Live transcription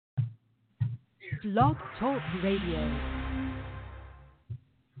Blog Talk Radio.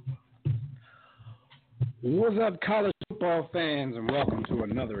 What's up, college football fans, and welcome to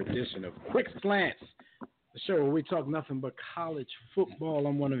another edition of Quick Slants, the show where we talk nothing but college football.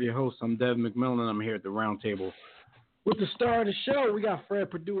 I'm one of your hosts. I'm Devin McMillan. I'm here at the round table with the star of the show. We got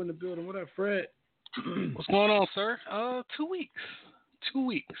Fred Purdue in the building. What up, Fred? What's going on, sir? 2 weeks. 2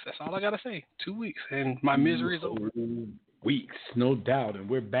 weeks. That's all I got to say. 2 weeks, and my misery is over. Weeks, no doubt. And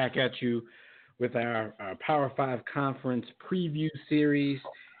we're back at you with our Power 5 Conference preview series.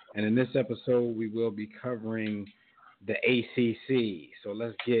 And in this episode, we will be covering the ACC. So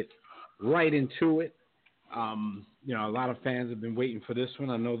let's get right into it. A lot of fans have been waiting for this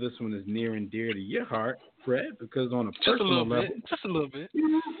one. I know this one is near and dear to your heart, Fred, because on a personal level, just a little bit,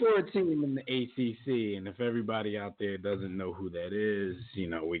 you're for a team in the ACC. And if everybody out there doesn't know who that is,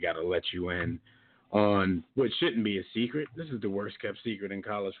 we got to let you in on what shouldn't be a secret. This is the worst kept secret in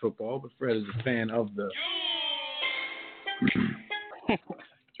college football, but Fred is a fan of the...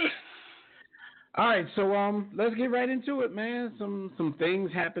 All right, so let's get right into it, man. Some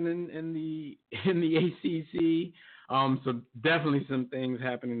things happening in the ACC. So definitely some things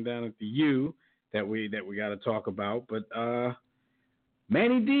happening down at the U that we got to talk about. But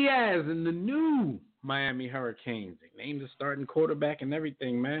Manny Diaz and the new Miami Hurricanes, they named the starting quarterback and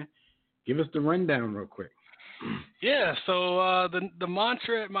everything, man. Give us the rundown real quick. Yeah. So the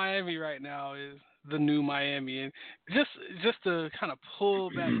mantra at Miami right now is the new Miami, and just to kind of pull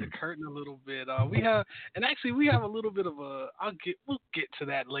back the curtain a little bit, we have a little bit of we'll get to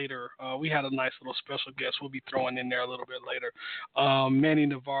that later. We had a nice little special guest we'll be throwing in there a little bit later, Manny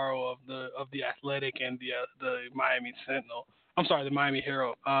Navarro of the Athletic and the Miami Sentinel. I'm sorry, the Miami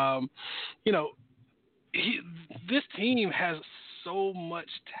Herald. This team has so much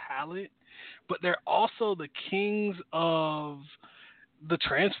talent, but they're also the kings of the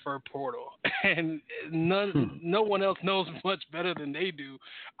transfer portal, and no one else knows much better than they do.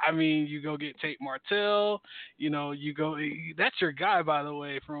 I mean, you go get Tate Martell, that's your guy, by the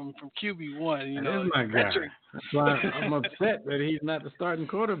way, from QB1. That is my guy. That's why I'm upset that he's not the starting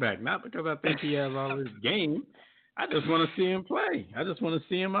quarterback. Not because I think he has all this game. I just want to see him play. I just want to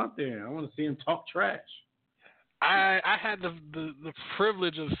see him out there. I want to see him talk trash. I had the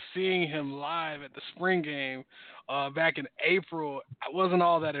privilege of seeing him live at the spring game back in April. I wasn't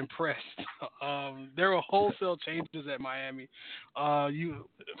all that impressed. There were wholesale changes at Miami.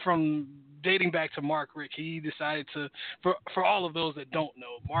 From dating back to Mark Richt, he decided to, for all of those that don't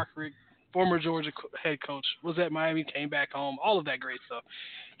know, Mark Richt, former Georgia head coach, was at Miami, came back home, all of that great stuff.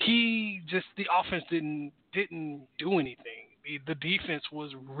 The offense didn't do anything. The defense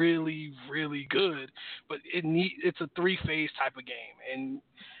was really, really good, but it's a three-phase type of game. And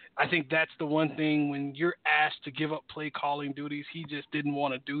I think that's the one thing when you're asked to give up play calling duties, he just didn't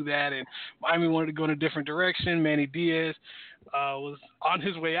want to do that. And Miami wanted to go in a different direction. Manny Diaz was on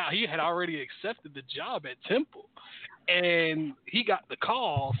his way out. He had already accepted the job at Temple. And he got the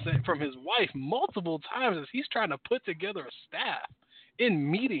call sent from his wife multiple times as he's trying to put together a staff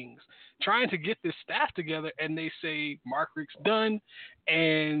in meetings, trying to get this staff together, and they say, Mark Richt's done,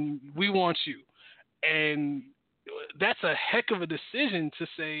 and we want you. And that's a heck of a decision to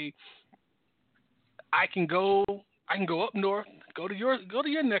say, I can go up north, go to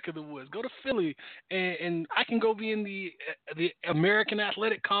your neck of the woods, go to Philly, and I can go be in the American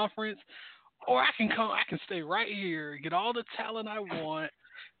Athletic Conference, or I can stay right here, get all the talent I want,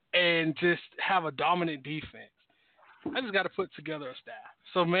 and just have a dominant defense. I just got to put together a staff.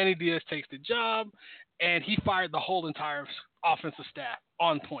 So Manny Diaz takes the job, and he fired the whole entire offensive staff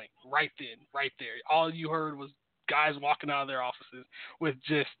on point, right then, right there. All you heard was guys walking out of their offices with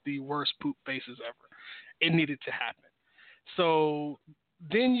just the worst poop faces ever. It needed to happen. So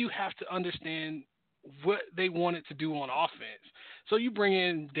then you have to understand what they wanted to do on offense. So you bring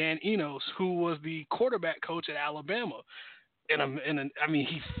in Dan Enos, who was the quarterback coach at Alabama.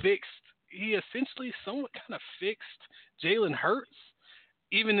 He essentially somewhat kind of fixed Jalen Hurts.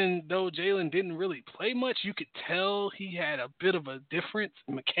 Even though Jalen didn't really play much, you could tell he had a bit of a difference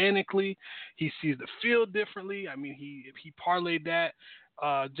mechanically. He sees the field differently. I mean, he parlayed that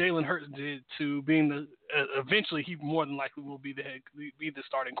Jalen Hurts did to being eventually he more than likely will be the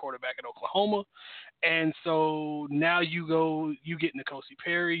starting quarterback at Oklahoma. And so now you get N'Kosi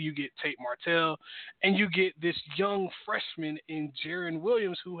Perry, you get Tate Martell, and you get this young freshman in Jarren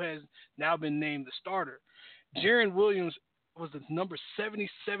Williams, who has now been named the starter. Jarren Williams was the number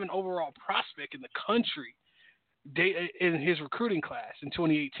 77 overall prospect in the country in his recruiting class in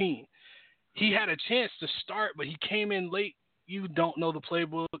 2018. He had a chance to start, but he came in late, you don't know the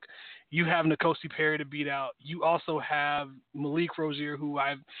playbook, you have N'Kosi Perry to beat out. You also have Malik Rozier, who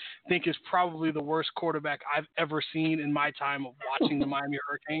I think is probably the worst quarterback I've ever seen in my time of watching the Miami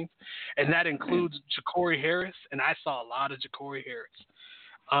Hurricanes, and that includes Ja'Cory Harris, and I saw a lot of Ja'Cory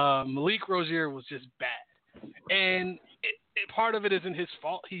Harris. Malik Rozier was just bad, and part of it isn't his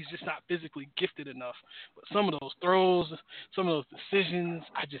fault. He's just not physically gifted enough. But some of those throws, some of those decisions,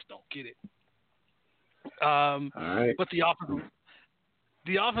 I just don't get it. All right. But the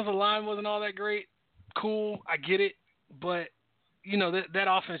offensive line wasn't all that great. Cool, I get it. But you know that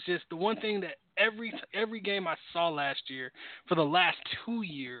offense, just the one thing that every game I saw last year for the last 2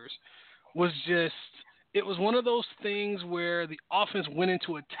 years was just, it was one of those things where the offense went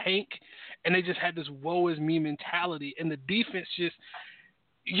into a tank and they just had this woe is me mentality, and the defense just,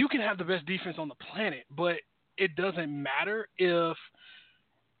 you can have the best defense on the planet, but it doesn't matter if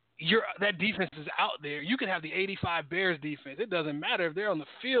that defense is out there. You can have the 85 Bears defense. It doesn't matter if they're on the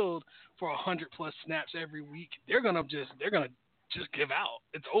field for 100+ snaps every week. They're gonna just give out.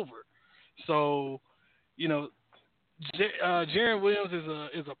 It's over. So, you know, Jarren Williams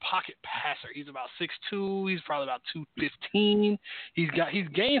is a pocket passer. He's about 6'2". He's probably about 215. He's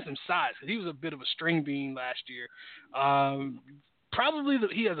gained some size because he was a bit of a string bean last year.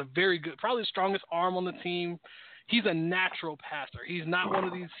 He has a very good, probably the strongest arm on the team. He's a natural passer. He's not one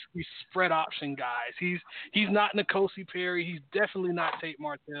of these spread option guys. He's not N'Kosi Perry. He's definitely not Tate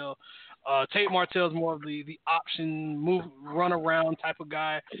Martell. Tate Martell is more of the option, move, run around type of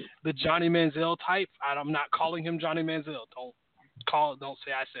guy, the Johnny Manziel type. I'm not calling him Johnny Manziel. Don't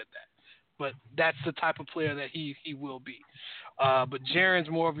say I said that. But that's the type of player that he will be. But Jarren's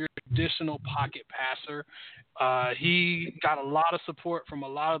more of your traditional pocket passer. He got a lot of support from a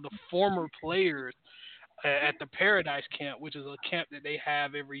lot of the former players at the Paradise Camp, which is a camp that they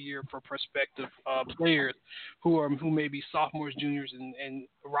have every year for prospective players who may be sophomores, juniors, and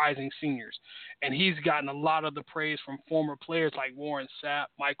rising seniors. And he's gotten a lot of the praise from former players like Warren Sapp,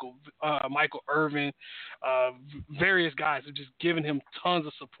 Michael Irvin, various guys have just given him tons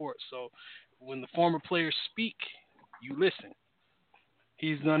of support. So when the former players speak, you listen.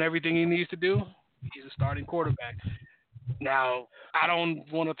 He's done everything he needs to do. He's a starting quarterback. Now, I don't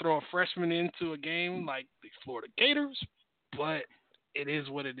want to throw a freshman into a game like the Florida Gators, but it is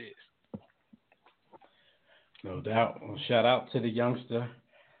what it is. No doubt. Well, shout out to the youngster.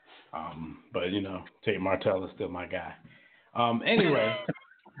 But, you know, Tate Martell is still my guy. Anyway,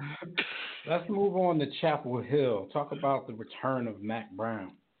 let's move on to Chapel Hill. Talk about the return of Mack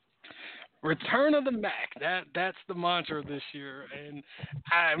Brown. Return of the Mac. That's the mantra this year, and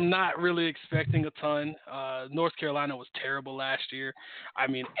I'm not really expecting a ton. North Carolina was terrible last year. I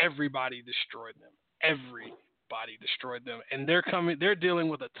mean, everybody destroyed them, and they're dealing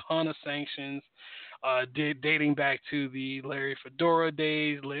with a ton of sanctions, dating back to the Larry Fedora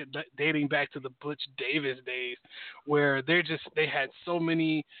days, dating back to the Butch Davis days, where they had so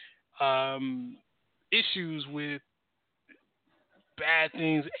many issues with bad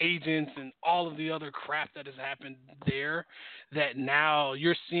things, agents, and all of the other crap that has happened there, that now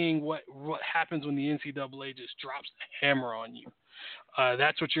you're seeing what happens when the NCAA just drops the hammer on you.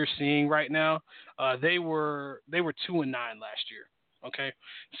 That's what you're seeing right now. They were 2-9 last year. Okay,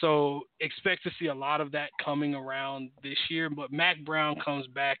 so expect to see a lot of that coming around this year. But Mack Brown comes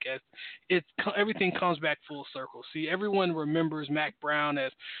back everything comes back full circle. See, everyone remembers Mack Brown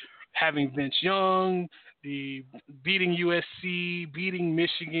as having Vince Young, the beating USC, beating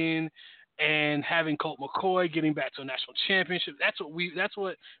Michigan, and having Colt McCoy getting back to a national championship. That's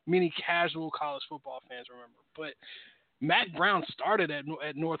what many casual college football fans remember. But Mack Brown started at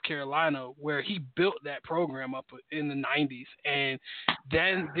North Carolina, where he built that program up in the 90s, and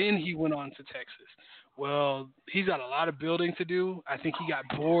then he went on to Texas. Well, he's got a lot of building to do. I think he got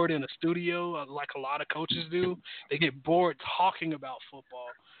bored in a studio, like a lot of coaches do. They get bored talking about football.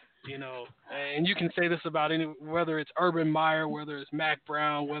 You know, and you can say this about whether it's Urban Meyer, whether it's Mack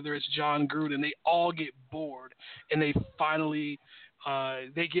Brown, whether it's John Gruden, they all get bored, and they finally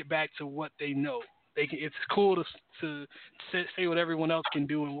they get back to what they know. It's cool to say what everyone else can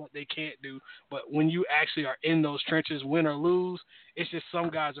do and what they can't do, but when you actually are in those trenches, win or lose, it's just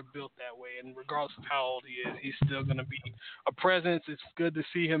some guys are built that way, and regardless of how old he is, he's still going to be a presence. It's good to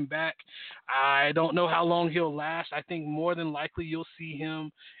see him back. I don't know how long he'll last. I think more than likely you'll see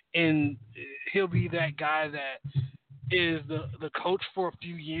him, and he'll be that guy that is the coach for a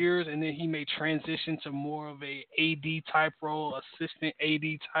few years, and then he may transition to more of a AD type role, assistant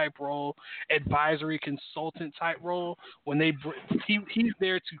AD type role, advisory consultant type role. When he's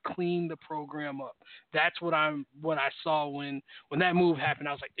there to clean the program up. That's what I saw when that move happened.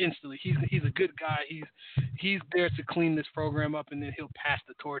 I was like instantly, he's a good guy. He's there to clean this program up, and then he'll pass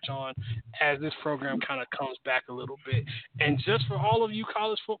the torch on as this program kind of comes back a little bit. And just for all of you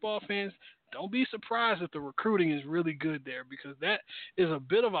college football fans, don't be surprised if the recruiting is really good there, because that is a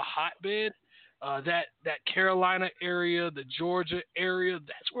bit of a hotbed. That Carolina area, the Georgia area,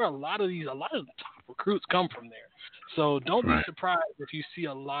 that's where a lot of the top recruits come from there. So don't be surprised if you see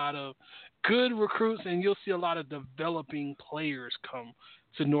a lot of good recruits, and you'll see a lot of developing players come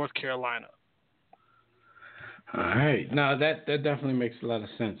to North Carolina. All right. No, that definitely makes a lot of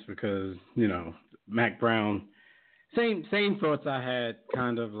sense, because, Mac Brown, same thoughts I had,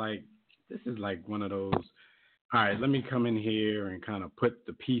 kind of like, this is like one of those, all right, let me come in here and kind of put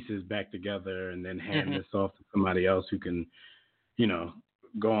the pieces back together and then hand this off to somebody else who can,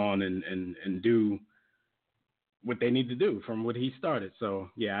 go on and do what they need to do from what he started. So,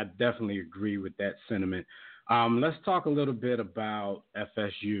 yeah, I definitely agree with that sentiment. Let's talk a little bit about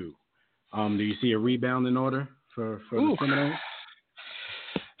FSU. Do you see a rebound in order for the Seminoles?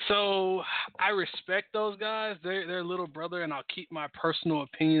 So I respect those guys. They're little brother, and I'll keep my personal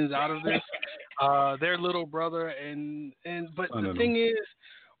opinions out of this. They're little brother, but the thing is,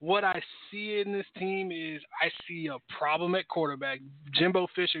 what I see in this team is I see a problem at quarterback. Jimbo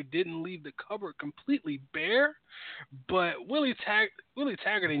Fisher didn't leave the cupboard completely bare, but Willie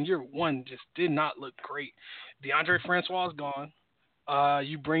Taggart in year one just did not look great. DeAndre Francois is gone.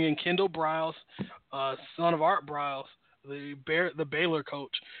 You bring in Kendall Briles, son of Art Briles, the Baylor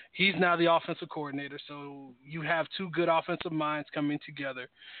coach. He's now the offensive coordinator, so you have two good offensive minds coming together.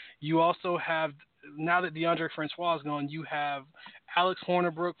 You also have, now that DeAndre Francois is gone, you have Alex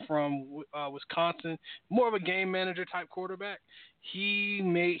Hornibrook from Wisconsin, more of a game manager type quarterback. He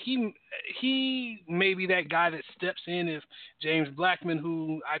may be that guy that steps in if James Blackman,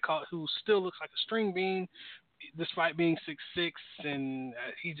 who still looks like a string bean, despite being 6'6", and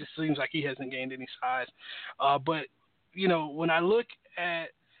he just seems like he hasn't gained any size. But when I look at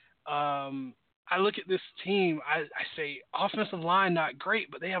this team, I say offensive line not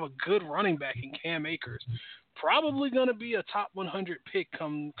great, but they have a good running back in Cam Akers. Probably going to be a top 100 pick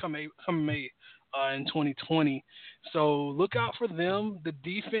come May in 2020. So look out for them. The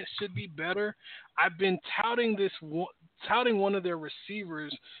defense should be better. I've been touting one of their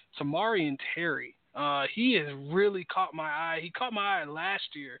receivers, Tamarian Terry. He has really caught my eye. He caught my eye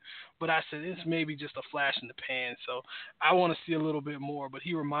last year, but I said this may be just a flash in the pan. So I want to see a little bit more, but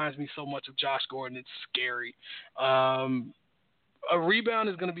he reminds me so much of Josh Gordon. It's scary. A rebound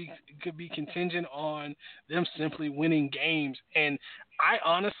is could be contingent on them simply winning games. And I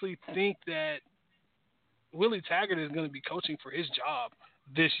honestly think that Willie Taggart is going to be coaching for his job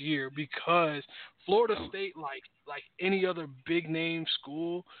this year, because Florida State, like any other big name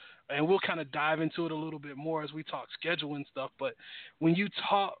school, and we'll kind of dive into it a little bit more as we talk schedule and stuff. But when you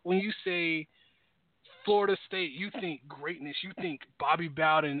say Florida State, you think greatness. You think Bobby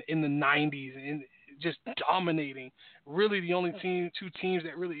Bowden in the 90s and just dominating. Really, the only two teams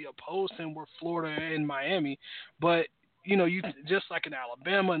that really opposed him were Florida and Miami. But you just like in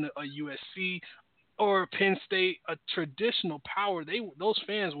Alabama and a USC or Penn State, a traditional power, those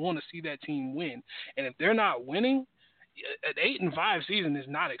fans want to see that team win. And if they're not winning, an 8-5 season is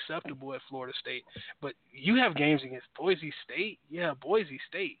not acceptable at Florida State. But you have games against Boise State. Yeah, Boise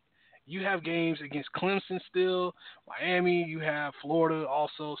State. You have games against Clemson still, Miami, you have Florida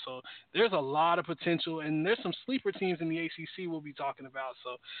also. So there's a lot of potential, and there's some sleeper teams in the ACC we'll be talking about.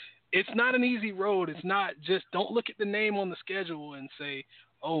 So it's not an easy road. It's not just, don't look at the name on the schedule and say,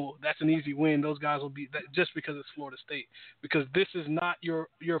 oh, that's an easy win. Those guys will be that just because it's Florida State, because this is not your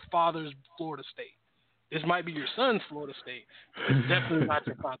father's Florida State. This might be your son's Florida State, but it's definitely not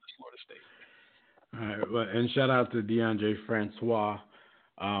your father's Florida State. All right, well, and shout out to DeAndre Francois.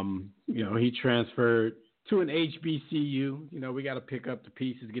 He transferred to an HBCU. We got to pick up the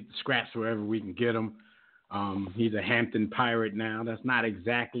pieces, get the scraps wherever we can get them. He's a Hampton Pirate now. That's not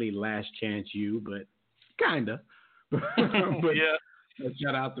exactly Last Chance U, but kind of. But yeah.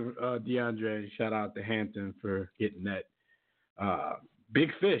 Shout out to DeAndre. Shout out to Hampton for getting that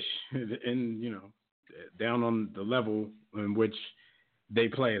big fish, and down on the level in which they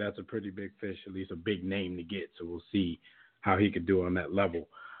play. That's a pretty big fish, at least a big name to get. So we'll see how he could do on that level.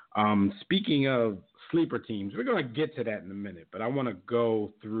 Speaking of sleeper teams, we're going to get to that in a minute, but I want to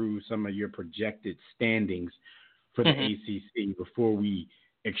go through some of your projected standings for the ACC before we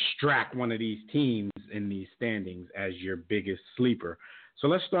extract one of these teams in these standings as your biggest sleeper. So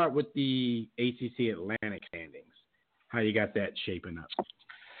let's start with the ACC Atlantic standings. How you got that shaping up?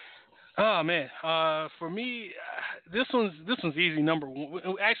 Oh man, for me, this one's easy. Number one,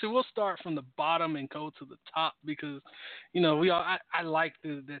 actually, we'll start from the bottom and go to the top because, I like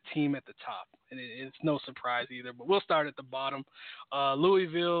the team at the top, and it's no surprise either. But we'll start at the bottom.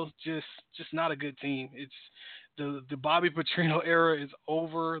 Louisville, just not a good team. It's the Bobby Petrino era is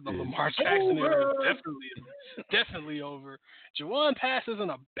over. The Lamar Jackson era is definitely over. Jawan Pass isn't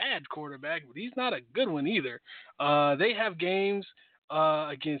a bad quarterback, but he's not a good one either. They have games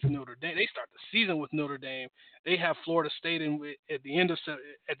against Notre Dame. They start the season with Notre Dame. They have Florida State at the end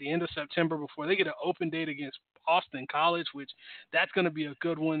of September before they get an open date against Boston College, which that's going to be a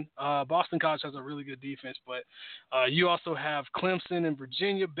good one. Boston College has a really good defense, but you also have Clemson and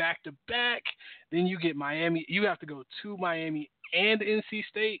Virginia back to back. Then you get Miami. You have to go to Miami and NC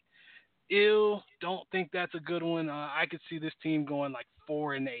State. Don't think that's a good one. I could see this team going like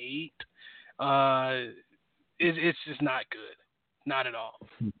 4-8. It's just not good. Not at all.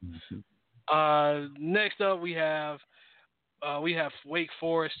 Next up, we have Wake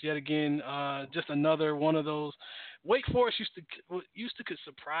Forest yet again. Just another one of those. Wake Forest used to could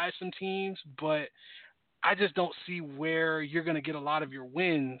surprise some teams, but I just don't see where you're going to get a lot of your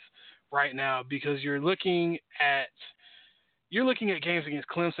wins right now because you're looking at games against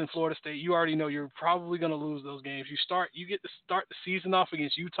Clemson, Florida State. You already know you're probably going to lose those games. You get to start the season off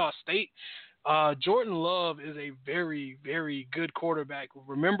against Utah State. Jordan Love is a very, very good quarterback.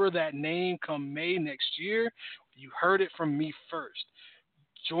 Remember that name come May next year. You heard it from me first.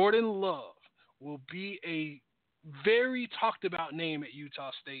 Jordan Love will be a very talked about name at Utah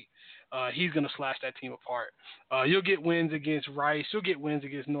State. He's going to slash that team apart. You'll get wins against Rice. You'll get wins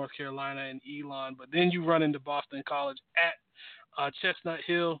against North Carolina and Elon. But then you run into Boston College at Chestnut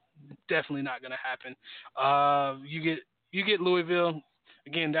Hill. Definitely not going to happen. You get Louisville.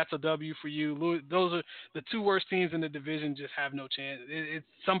 Again, that's a W for you. Those are the two worst teams in the division. Just have no chance.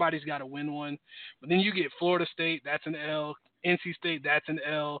 Somebody's got to win one. But then you get Florida State. That's an L. NC State. That's an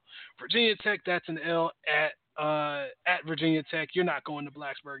L. Virginia Tech. That's an L at Virginia Tech. You're not going to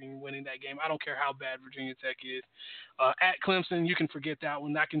Blacksburg and winning that game. I don't care how bad Virginia Tech is. At Clemson, you can forget that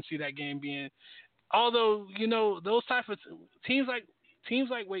one. I can see that game being. Although those type of teams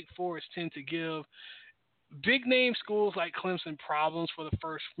like Wake Forest tend to give big name schools like Clemson problems for the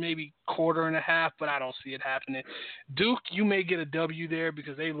first maybe quarter and a half, but I don't see it happening. Duke, you may get a W there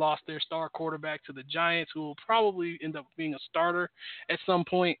because they lost their star quarterback to the Giants, who will probably end up being a starter at some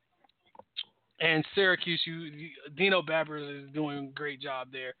point. And Syracuse, Dino Babers is doing a great job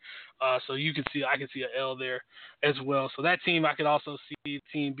there. So I can see an L there as well. So that team, I could also see the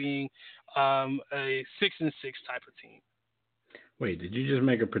team being a 6-6 type of team. Wait, did you just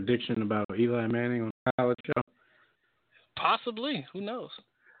make a prediction about Eli Manning on the college show? Possibly. Who knows?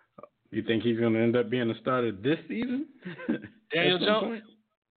 You think he's going to end up being a starter this season? Daniel Jones?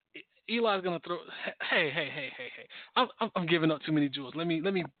 Eli's going to throw. Hey. I'm giving up too many jewels. Let me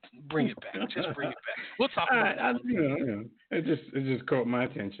bring it back. Just bring it back. We'll talk about that. It just caught my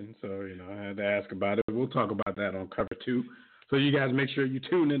attention. So, I had to ask about it. We'll talk about that on Cover 2. So you guys make sure you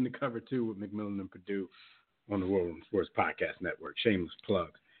tune in to Cover 2 with McMillan and Purdue on the World of Sports Podcast Network. Shameless plug.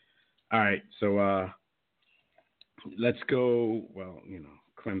 All right, so let's go. Well,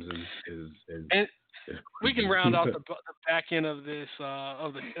 Clemson is we can round off the back end of this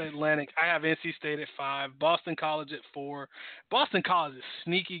of the Atlantic. I have NC State at 5, Boston College at 4. Boston College is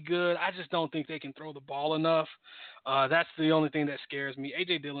sneaky good. I just don't think they can throw the ball enough. That's the only thing that scares me.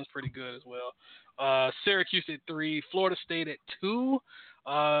 A.J. Dillon's pretty good as well. Syracuse at 3, Florida State at 2.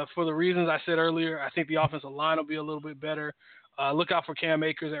 For the reasons I said earlier, I think the offensive line will be a little bit better. Look out for Cam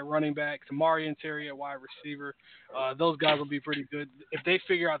Akers at running back, Tamari and Terry at wide receiver. Those guys will be pretty good. If they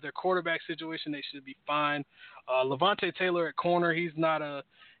figure out their quarterback situation, they should be fine. Levante Taylor at corner, he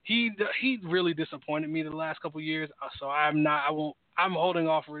really disappointed me the last couple of years. So I'm holding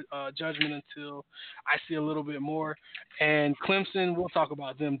off judgment until I see a little bit more. And Clemson, we'll talk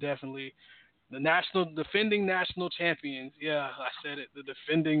about them definitely. The defending national champions. Yeah, I said it. The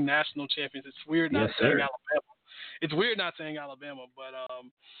defending national champions. It's weird not saying Alabama. It's weird not saying Alabama, but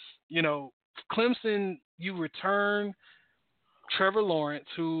Clemson, you return Trevor Lawrence,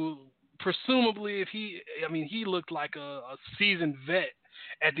 who presumably he looked like a seasoned vet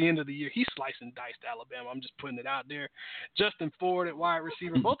at the end of the year. He sliced and diced Alabama. I'm just putting it out there. Justin Ford at wide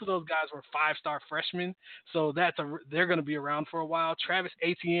receiver. Both of those guys were 5-star freshmen, so they're going to be around for a while. Travis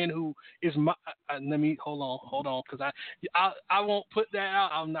Etienne, who is hold on, because I won't put that out.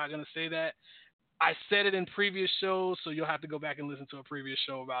 I'm not going to say that. I said it in previous shows, so you'll have to go back and listen to a previous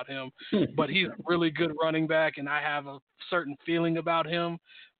show about him. But he's a really good running back, and I have a certain feeling about him.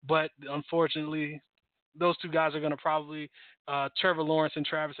 But unfortunately, those two guys are going to probably Trevor Lawrence and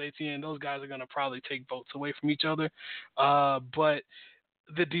Travis Etienne. Those guys are going to probably take votes away from each other. But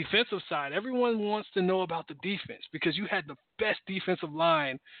the defensive side, everyone wants to know about the defense because you had the best defensive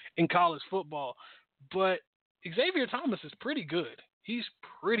line in college football. But Xavier Thomas is pretty good. He's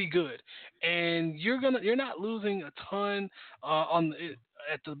pretty good, and you're not losing a ton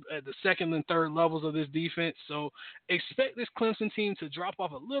at the second and third levels of this defense. So expect this Clemson team to drop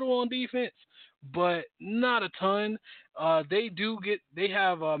off a little on defense, but not a ton. They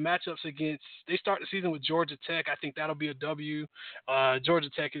have matchups against. They start the season with Georgia Tech. I think that'll be a W. Georgia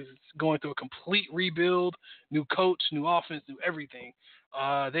Tech is going through a complete rebuild, new coach, new offense, new everything.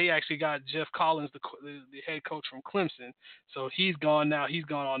 They actually got Jeff Collins, the head coach from Clemson, so he's gone now. He's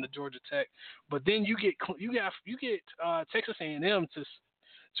gone on to Georgia Tech. But then you get Texas A&M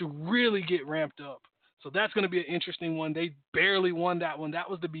to really get ramped up. So that's going to be an interesting one. They barely won that one. That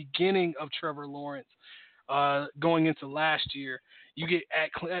was the beginning of Trevor Lawrence going into last year. You get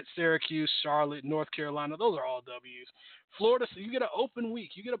at Syracuse, Charlotte, North Carolina. Those are all W's. Florida, so you get an open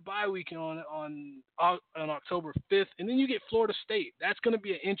week. You get a bye week on October 5th, and then you get Florida State. That's going to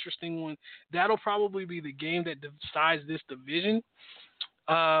be an interesting one. That'll probably be the game that decides this division.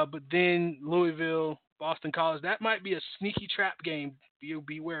 But then Louisville, Boston College, that might be a sneaky trap game.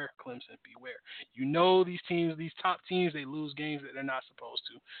 Beware, Clemson, beware. You know these teams, these top teams, they lose games that they're not supposed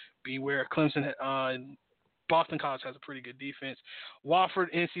to. Beware. Clemson, Boston College has a pretty good defense.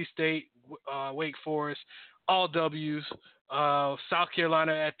 Wofford, NC State, Wake Forest, all W's. South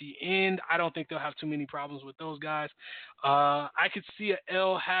Carolina at the end, I don't think they'll have too many problems with those guys. I could see a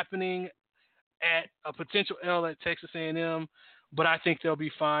L happening at a potential L at Texas A&M, but I think they'll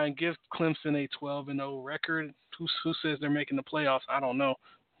be fine. Give Clemson a 12-0 record. Who says they're making the playoffs? I don't know.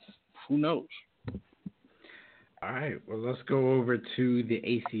 Who knows? All right. Well, let's go over to the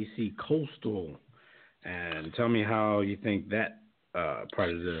ACC Coastal and tell me how you think that part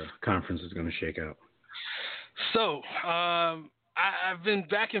of the conference is going to shake out. So, I've been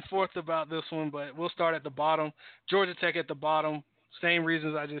back and forth about this one, but we'll start at the bottom. Georgia Tech at the bottom. Same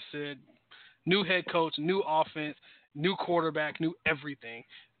reasons I just said. New head coach, new offense, new quarterback, new everything.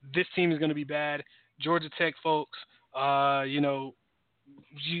 This team is going to be bad. Georgia Tech folks, you're going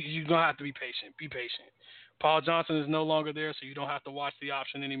to have to be patient. Be patient. Paul Johnson is no longer there, so you don't have to watch the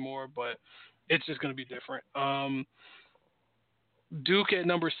option anymore, but it's just going to be different. Duke at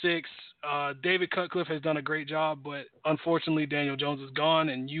number 6. David Cutcliffe has done a great job, but unfortunately Daniel Jones is gone,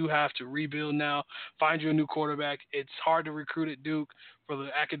 and you have to rebuild now. Find you a new quarterback. It's hard to recruit at Duke for the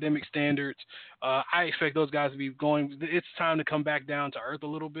academic standards. I expect those guys to be going. It's time to come back down to earth a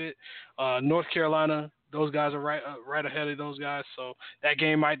little bit. North Carolina, those guys are right ahead of those guys, so that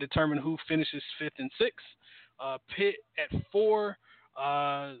game might determine who finishes 5th and 6th. Pitt at 4.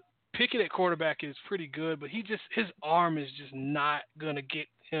 Pickett at quarterback is pretty good, but his arm is just not gonna get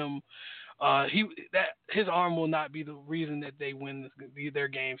him. His arm will not be the reason that they win their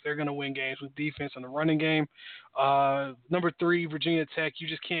games. They're gonna win games with defense and the running game. Number 3, Virginia Tech. You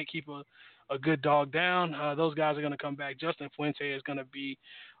just can't keep a good dog down. Those guys are gonna come back. Justin Fuente is gonna be.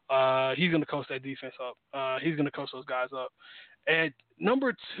 He's gonna coach that defense up. He's gonna coach those guys up. At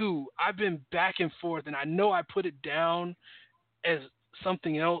number 2, I've been back and forth, and I know I put it down as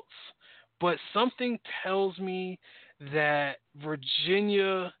something else, but something tells me that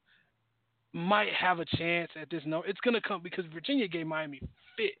Virginia might have a chance at this. No, it's going to come because Virginia gave Miami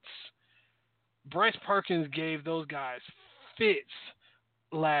fits. Bryce Perkins gave those guys fits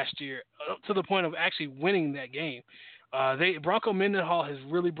last year to the point of actually winning that game. Bronco Mendenhall has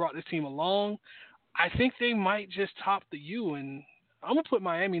really brought this team along. I think they might just top the U, and I'm going to put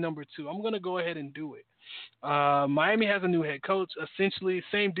Miami number 2. I'm going to go ahead and do it. Miami has a new head coach, essentially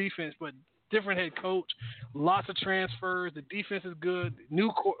same defense, but different head coach. Lots of transfers. The defense is good.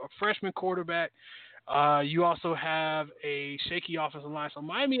 Freshman quarterback. You also have a shaky offensive line. So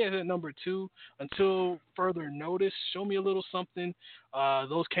Miami is at number 2 until further notice. Show me a little something.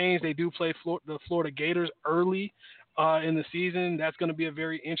 Those Canes, they do play the Florida Gators early in the season. That's going to be a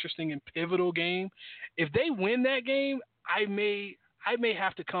very interesting and pivotal game. If they win that game, I may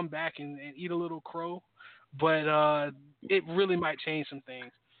have to come back and eat a little crow. But it really might change some things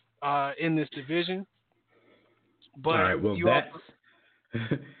in this division. But all right, well,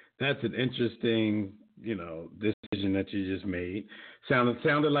 that's an interesting, decision that you just made.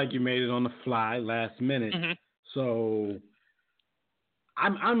 Sounded like you made it on the fly, last minute. Mm-hmm. So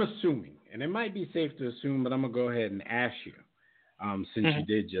I'm assuming, and it might be safe to assume, but I'm gonna go ahead and ask you, since you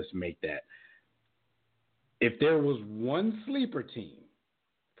did just make that. if there was one sleeper team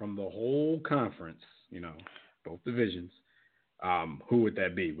from the whole conference, both divisions, who would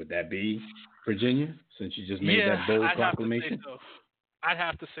that be? Would that be Virginia, since you just made that bold proclamation? I'd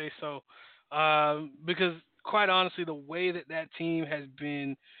have to say so. Because quite honestly, the way that team has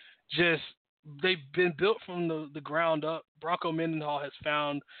been they've been built from the ground up. Bronco Mendenhall has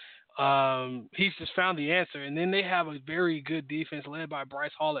found he's just found the answer. And then they have a very good defense led by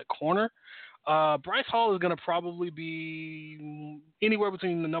Bryce Hall at corner. Bryce Hall is going to probably be anywhere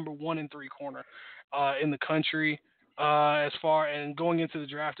between the number 1 and 3 corner in the country as far and going into the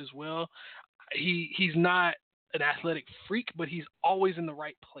draft as well. He's not an athletic freak, but he's always in the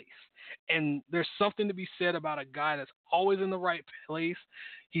right place. And there's something to be said about a guy that's always in the right place.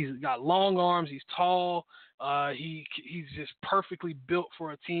 He's got long arms. He's tall. He's just perfectly built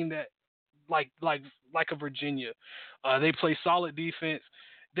for a team that like a Virginia. They play solid defense.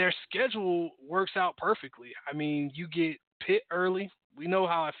 Their schedule works out perfectly. I mean, you get Pitt early. We know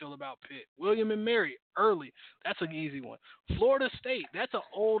how I feel about Pitt. William and Mary early. That's an easy one. Florida State. That's an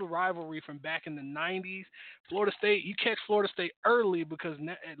old rivalry from back in the 90s. Florida State, you catch Florida State early because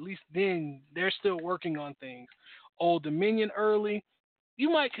at least then they're still working on things. Old Dominion early. You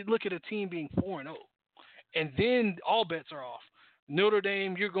might could look at a team being 4-0. And then all bets are off. Notre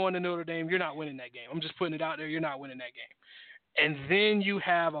Dame, you're going to Notre Dame. You're not winning that game. I'm just putting it out there. You're not winning that game. And then you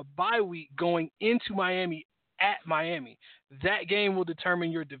have a bye week going into Miami at Miami. That game will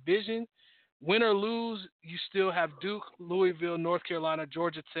determine your division. Win or lose, you still have Duke, Louisville, North Carolina,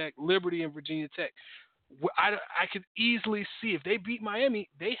 Georgia Tech, Liberty, and Virginia Tech. I could easily see if they beat Miami,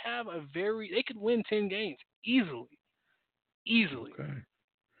 they could win 10 games easily. Okay.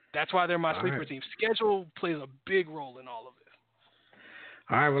 That's why they're my sleeper team. Schedule plays a big role in all of this.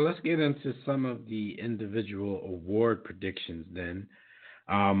 All right, well, let's get into some of the individual award predictions then.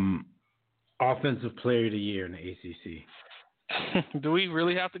 Offensive Player of the Year in the ACC. Do we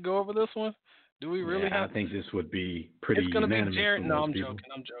really have to go over this one? Do we really have to? I think this would be pretty unanimous. It's going to be Jared. No, I'm joking.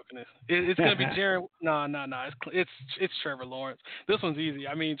 It's going to be Jared. No. It's Trevor Lawrence. This one's easy.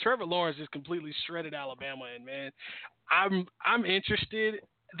 I mean, Trevor Lawrence just completely shredded Alabama, and man, I'm interested.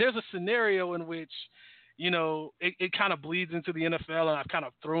 There's a scenario in which, it kind of bleeds into the NFL, and I've kind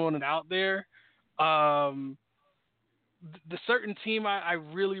of thrown it out there. The certain team I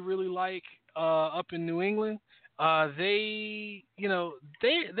really, really like up in New England, they're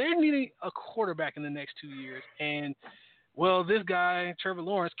needing a quarterback in the next 2 years. And, well, this guy, Trevor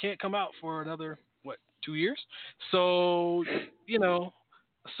Lawrence, can't come out for another, 2 years? So,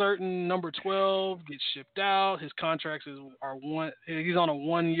 a certain number 12 gets shipped out. His contracts he's on a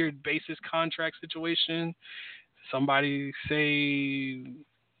 1-year basis contract situation. Somebody say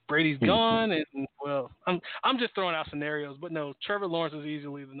Brady's gone, and well, I'm just throwing out scenarios, but no, Trevor Lawrence is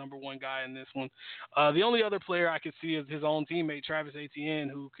easily the number 1 guy in this one. The only other player I could see is his own teammate Travis Etienne,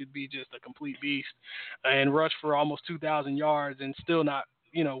 who could be just a complete beast and rush for almost 2,000 yards and still not,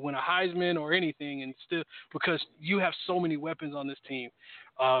 win a Heisman or anything, and still because you have so many weapons on this team.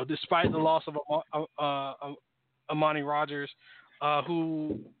 Despite the loss of Amani Rodgers,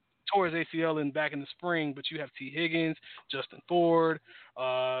 who tore his ACL back in the spring, but you have T. Higgins, Justin Ford.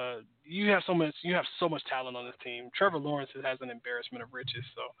 You have so much talent on this team. Trevor Lawrence has an embarrassment of riches.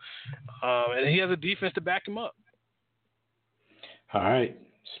 So, and he has a defense to back him up. All right.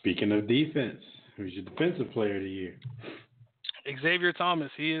 Speaking of defense, who's your defensive player of the year? Xavier Thomas.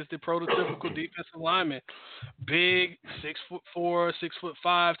 He is the prototypical defensive lineman. Big, 6'4",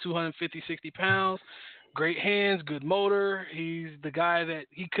 6'5", 250, 60 pounds. Great hands, good motor. He's the guy that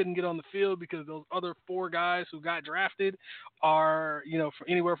he couldn't get on the field because those other 4 guys who got drafted are, for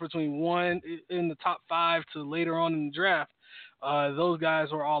anywhere between 1 in the top 5 to later on in the draft. Those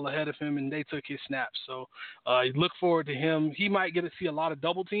guys were all ahead of him, and they took his snaps. So you look forward to him. He might get to see a lot of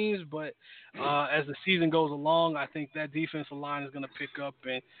double teams, but as the season goes along, I think that defensive line is going to pick up.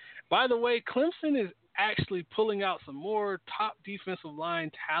 And by the way, Clemson is actually pulling out some more top defensive line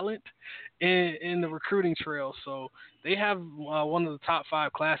talent in the recruiting trail. So they have one of the top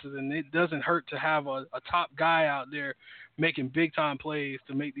 5 classes, and it doesn't hurt to have a top guy out there making big-time plays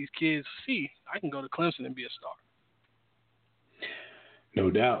to make these kids see, I can go to Clemson and be a star. No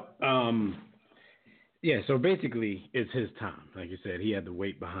doubt. So basically it's his time. Like you said, he had to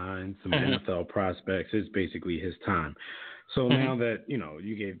wait behind some NFL prospects. It's basically his time. So now that,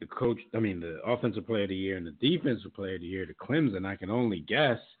 you gave the offensive player of the year and the defensive player of the year to Clemson, I can only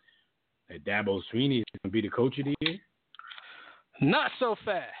guess that Dabo Swinney is going to be the coach of the year. Not so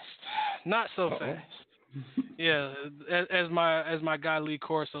fast. Yeah, as my guy Lee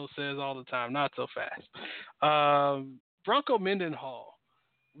Corso says all the time, not so fast. Bronco Mendenhall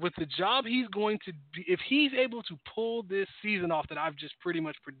with the job he's going to be, if he's able to pull this season off that I've just pretty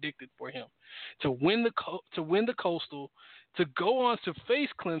much predicted for him, to win the Coastal, to go on to face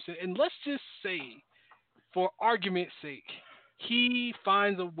Clemson, and let's just say, for argument's sake, he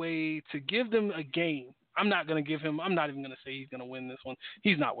finds a way to give them a game. I'm not even going to say he's going to win this one.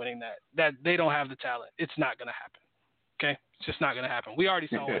 He's not winning that. That they don't have the talent. It's not going to happen. Okay? It's just not going to happen. We already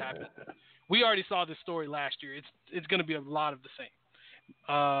saw what happened. We already saw this story last year. It's going to be a lot of the same.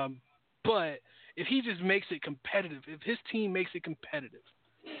 But if he just makes it competitive, if his team makes it competitive,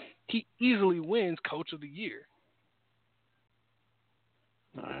 he easily wins Coach of the Year.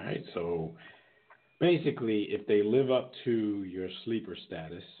 All right. So basically, if they live up to your sleeper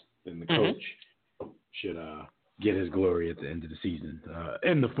status, then the coach should get his glory at the end of the season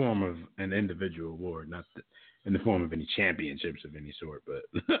in the form of an individual award, not in the form of any championships of any sort. But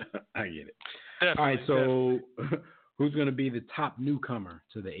I get it. Definitely, all right. So who's going to be the top newcomer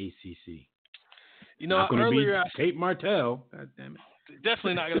to the ACC? You know, earlier Tate Martell. God damn it.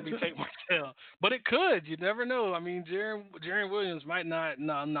 Definitely not going to be Tate Martell, but it could. You never know. I mean, Jaren Williams might not.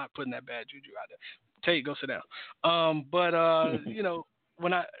 No, I'm not putting that bad juju out there. Tate, go sit down. You know,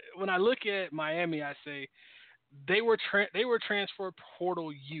 when I look at Miami, I say they were transfer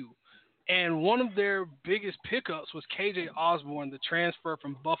portal U, and one of their biggest pickups was KJ Osborne, the transfer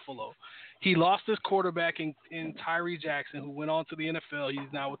from Buffalo. He lost his quarterback in Tyree Jackson, who went on to the NFL.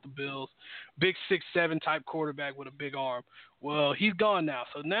 He's now with the Bills. Big 6'7" type quarterback with a big arm. Well, he's gone now.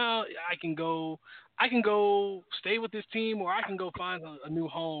 So now I can go stay with this team, or I can go find a new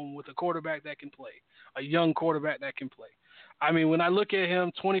home with a quarterback that can play, a young quarterback that can play. I mean, when I look at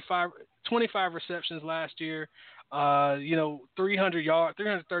him, 25 receptions last year, 300 yards,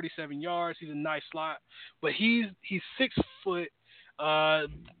 337 yards. He's a nice slot, but he's 6 foot,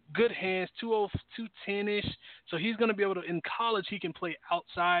 good hands, 210-ish. So he's going to be able to, in college, he can play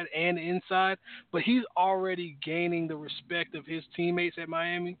outside and inside, but he's already gaining the respect of his teammates at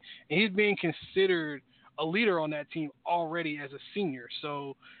Miami, and he's being considered a leader on that team already as a senior.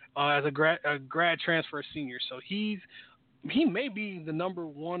 So as a grad transfer senior. So he may be the number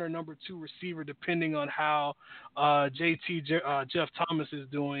 1 or number 2 receiver, depending on how Jeff Thomas is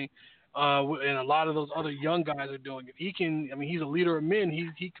doing, and a lot of those other young guys are doing. If he can, I mean, he's a leader of men.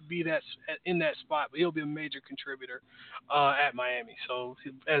 He could be in that spot, but he'll be a major contributor at Miami. So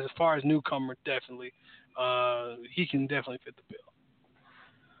as far as newcomer, definitely, he can definitely fit the bill.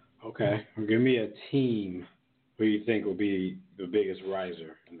 Okay, well, give me a team who you think will be the biggest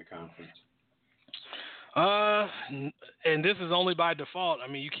riser in the conference. And this is only by default. I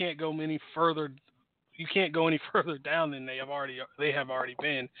mean, you can't go any further. You can't go any further down than they have already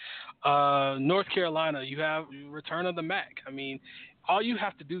been. North Carolina, you have return of the MAC. I mean, all you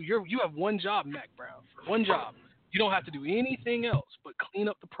have to do, you have one job, Mac Brown. One job. You don't have to do anything else but clean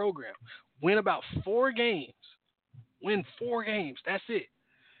up the program. Win about 4 games. Win 4 games. That's it.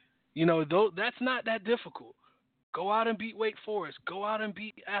 You know, that's not that difficult. Go out and beat Wake Forest. Go out and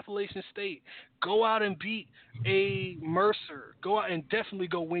beat Appalachian State. Go out and beat a Mercer. Go out and definitely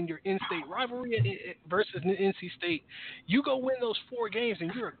go win your in-state rivalry versus NC State. You go win those 4 games,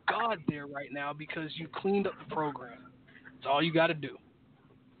 and you're a god there right now because you cleaned up the program. That's all you got to do.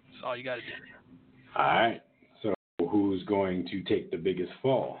 That's all you got to do. All right. So who's going to take the biggest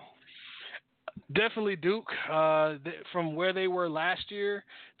fall? Definitely Duke. From where they were last year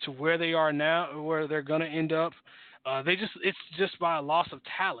to where they are now, where they're going to end up, it's just by a loss of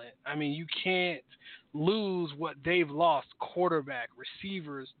talent. I mean, you can't lose what they've lost: quarterback,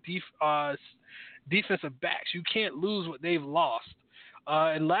 receivers, defensive backs. You can't lose what they've lost.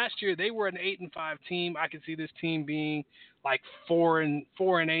 And last year they were an 8-5 team. I could see this team being like 4-8,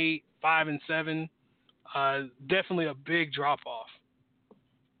 5-7. Definitely a big drop off.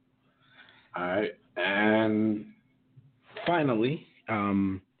 All right, and finally,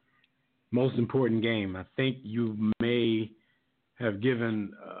 most important game. I think you may have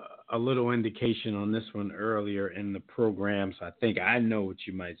given a little indication on this one earlier in the program, so I think I know what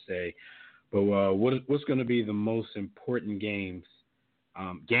you might say. But what's going to be the most important game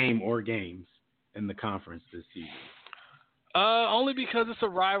or games in the conference this season? Only because it's a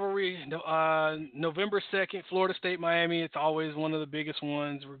rivalry. November 2nd, Florida State, Miami. It's always one of the biggest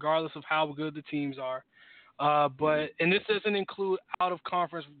ones, regardless of how good the teams are. And this doesn't include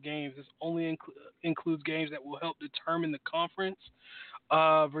out-of-conference games. This only includes games that will help determine the conference.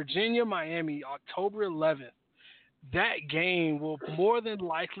 Virginia, Miami, October 11th. That game will more than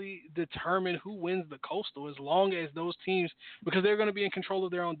likely determine who wins the Coastal, as long as those teams, because they're going to be in control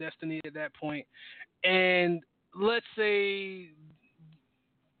of their own destiny at that point. And let's say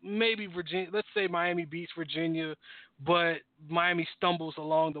Miami beats Virginia, but Miami stumbles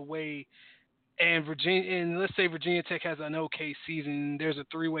along the way. And let's say Virginia Tech has an okay season. There's a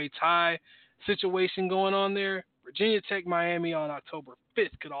three-way tie situation going on there. Virginia Tech, Miami on October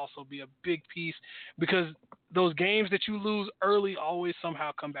 5th could also be a big piece because those games that you lose early always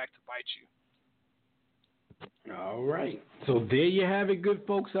somehow come back to bite you. All right. So there you have it, good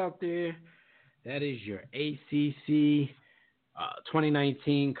folks out there. That is your ACC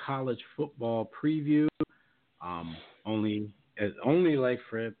 2019 college football preview. Only like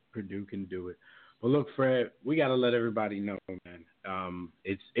Fred Purdue can do it. But look, Fred, we got to let everybody know, man.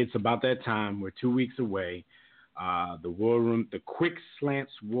 It's about that time. We're 2 weeks away. The Quick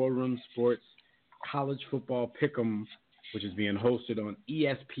Slants War Room Sports College Football Pick'em, which is being hosted on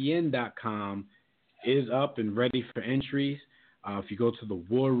ESPN.com, is up and ready for entries. If you go to the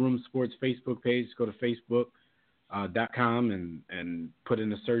War Room Sports Facebook page, go to Facebook.com and put in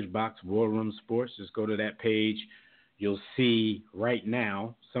the search box War Room Sports. Just go to that page. You'll see right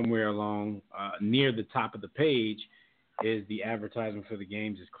now, somewhere along near the top of the page, is the advertisement for the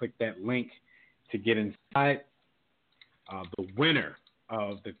game. Just click that link to get inside. The winner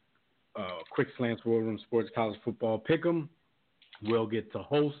of the Quick Slants War Room Sports College Football Pick'em will get to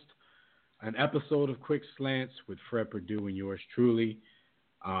host an episode of Quick Slants with Fred Purdue and yours truly.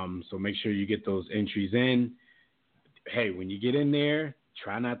 So make sure you get those entries in. Hey, when you get in there,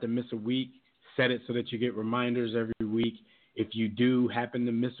 try not to miss a week. Set it so that you get reminders every week. If you do happen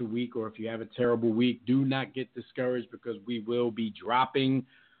to miss a week or if you have a terrible week, do not get discouraged because we will be dropping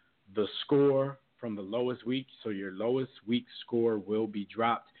the score from the lowest week. So your lowest week score will be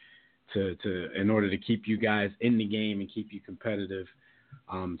dropped in order to keep you guys in the game and keep you competitive,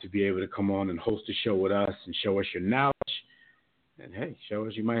 to be able to come on and host a show with us and show us your knowledge. And, hey, show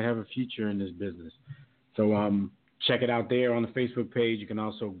us you might have a future in this business. So check it out there on the Facebook page. You can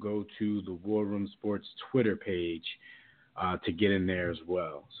also go to the War Room Sports Twitter page to get in there as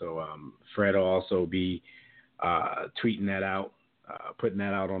well. So Fred will also be tweeting that out, putting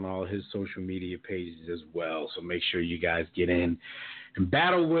that out on all his social media pages as well. So make sure you guys get in and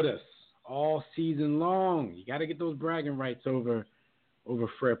battle with us all season long. You got to get those bragging rights over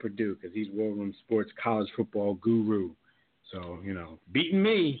Fred Purdue because he's War Room Sports college football guru. So, beating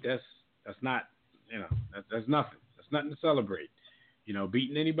me, that's not, that's nothing. That's nothing to celebrate.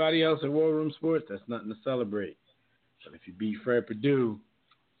 Beating anybody else at War Room Sports, that's nothing to celebrate. But if you beat Fred Purdue,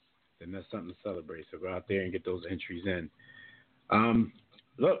 then that's something to celebrate. So go out there and get those entries in.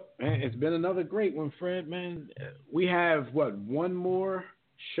 Look, man, it's been another great one, Fred, man. We have, one more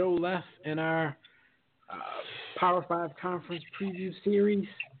show left in our Power 5 Conference preview series?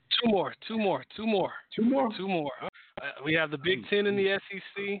 Two more. We have the Big Ten and the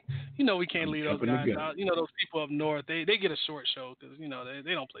SEC. We can't leave those guys out. Those people up north, they get a short show because,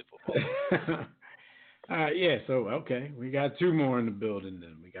 they don't play football. Yeah, so, okay. We got two more in the building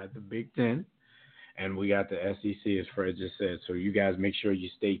then. We got the Big Ten and we got the SEC, as Fred just said. So you guys make sure you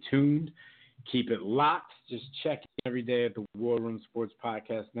stay tuned. Keep it locked. Just check every day at the War Room Sports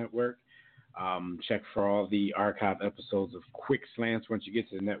Podcast Network. Check for all the archive episodes of Quick Slants. Once you get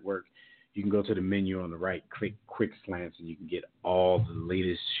to the network, you can go to the menu on the right, click Quick Slants, and you can get all the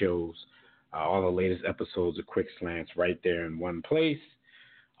latest shows, all the latest episodes of Quick Slants right there in one place.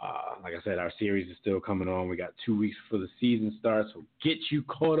 Like I said, our series is still coming on. We got 2 weeks before the season starts, so get you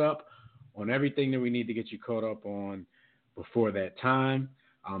caught up on everything that we need to get you caught up on before that time.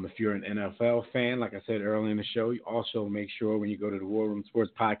 If you're an NFL fan, like I said earlier in the show, you also make sure when you go to the War Room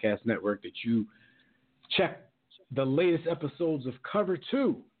Sports Podcast Network that you check the latest episodes of Cover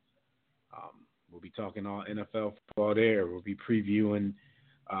 2. We'll be talking all NFL football there. We'll be previewing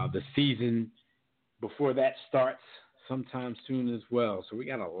the season before that starts sometime soon as well. So we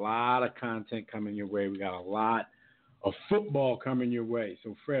got a lot of content coming your way. We got a lot of football coming your way.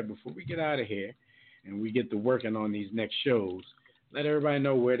 So, Fred, before we get out of here and we get to working on these next shows, let everybody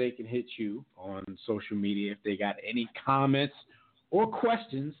know where they can hit you on social media if they got any comments or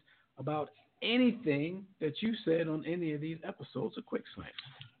questions about anything that you said on any of these episodes of Quick Slants.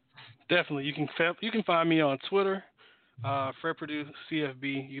 Definitely. You can find me on Twitter, Fred Purdue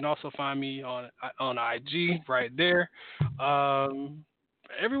CFB. You can also find me on IG right there.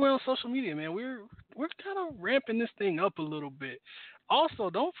 Everywhere on social media, man. We're kind of ramping this thing up a little bit. Also,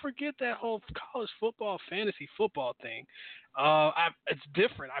 don't forget that whole college football, fantasy football thing. It's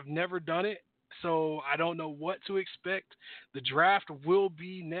different. I've never done it, so I don't know what to expect. The draft will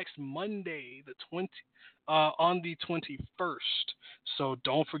be next Monday, on the 21st. So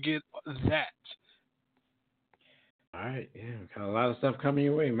don't forget that. All right, yeah, got a lot of stuff coming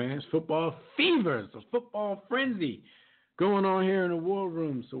your way, man. It's football fever, it's a football frenzy going on here in the War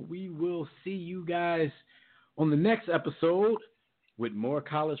Room. So we will see you guys on the next episode with more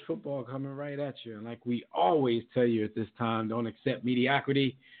college football coming right at you. And like we always tell you at this time, don't accept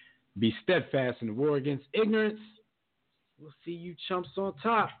mediocrity. Be steadfast in the war against ignorance. We'll see you chumps on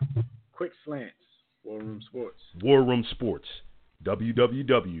top. Quick slants. War Room Sports. War Room Sports.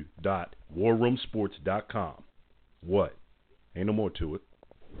 www.warroomsports.com. What? Ain't no more to it.